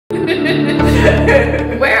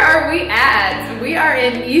Where are we at? We are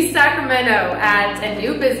in East Sacramento at a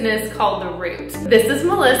new business called The Root. This is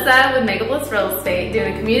Melissa with MegaBliss Real Estate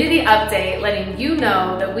doing a community update, letting you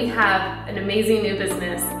know that we have an amazing new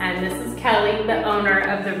business, and this is Kellie, the owner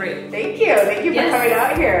of The Root. Thank you for coming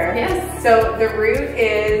out here. Yes. So The Root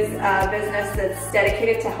is a business that's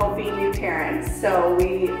dedicated to helping new parents. So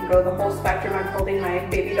we go the whole spectrum. I'm holding my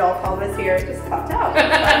baby doll pelvis here, it just popped out.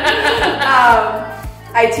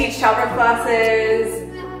 I teach childbirth classes,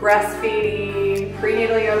 breastfeeding,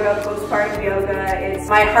 prenatal yoga, postpartum yoga.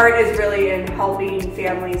 My heart is really in helping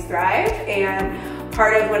families thrive, and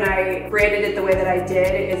part of when I branded it the way that I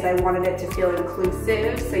did is I wanted it to feel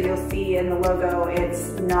inclusive. So you'll see in the logo, it's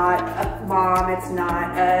not a mom, it's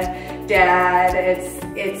not a dad,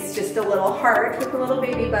 it's just a little heart with a little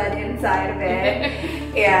baby bud inside of it.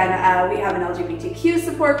 And we have an LGBTQ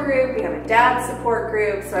support group, we have a dad support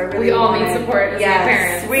group, so I really We all need support as new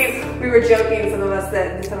parents. We were joking,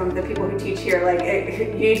 some of the people who teach here, like,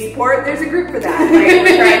 you need support, there's a group for that. Like,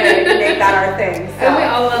 we're trying to make that our thing. So. And we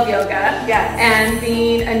all love yoga. Yes. And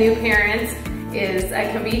being a new parent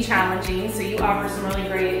can be challenging, so you offer some really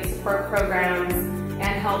great support programs and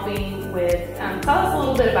helping with, tell us a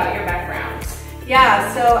little bit about your background.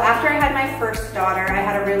 Yeah, so after I had my first daughter, I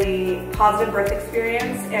had a really positive birth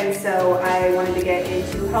experience, and so I wanted to get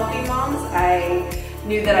into helping moms. I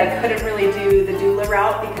knew that I couldn't really do the doula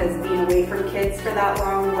route because being away from kids for that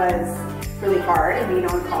long was really hard, and being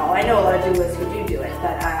on call. I know a lot of doulas who do it,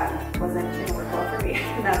 but wasn't work well for me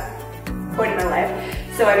at that point in my life.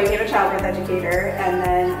 So I became a childbirth educator, and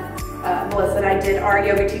then Melissa and I did our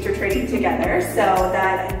yoga teacher training together, so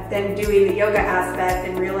that then doing the yoga aspect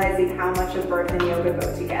and realizing how much of birth and yoga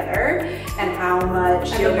go together and how much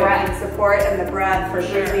yoga can support, and the breath for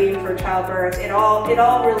breathing, for childbirth, it all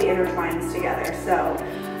really intertwines together. So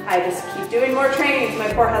I just keep doing more trainings.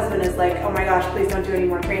 My poor husband is like, oh my gosh, please don't do any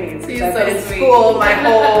more trainings. He's I've so been in sweet. school my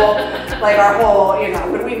whole, our whole,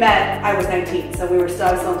 when we met, I was 19, so I was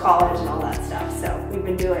still in college and all that stuff. So we've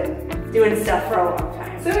been doing stuff for a long time.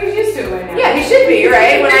 So he's used to it now. Yeah, he should be,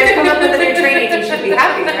 right? When I come up with a new training, he should be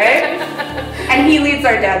happy, right? And he leads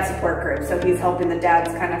our dad support group, so he's helping the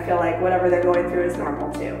dads kind of feel like whatever they're going through is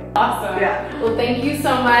normal too. Awesome. Yeah. Well, thank you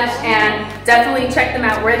so much, and definitely check them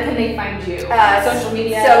out. Where can they find you? Social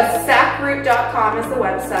media? So sacroot.com is the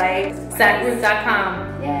website.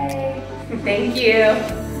 Sacroot.com. Yay. Thank you.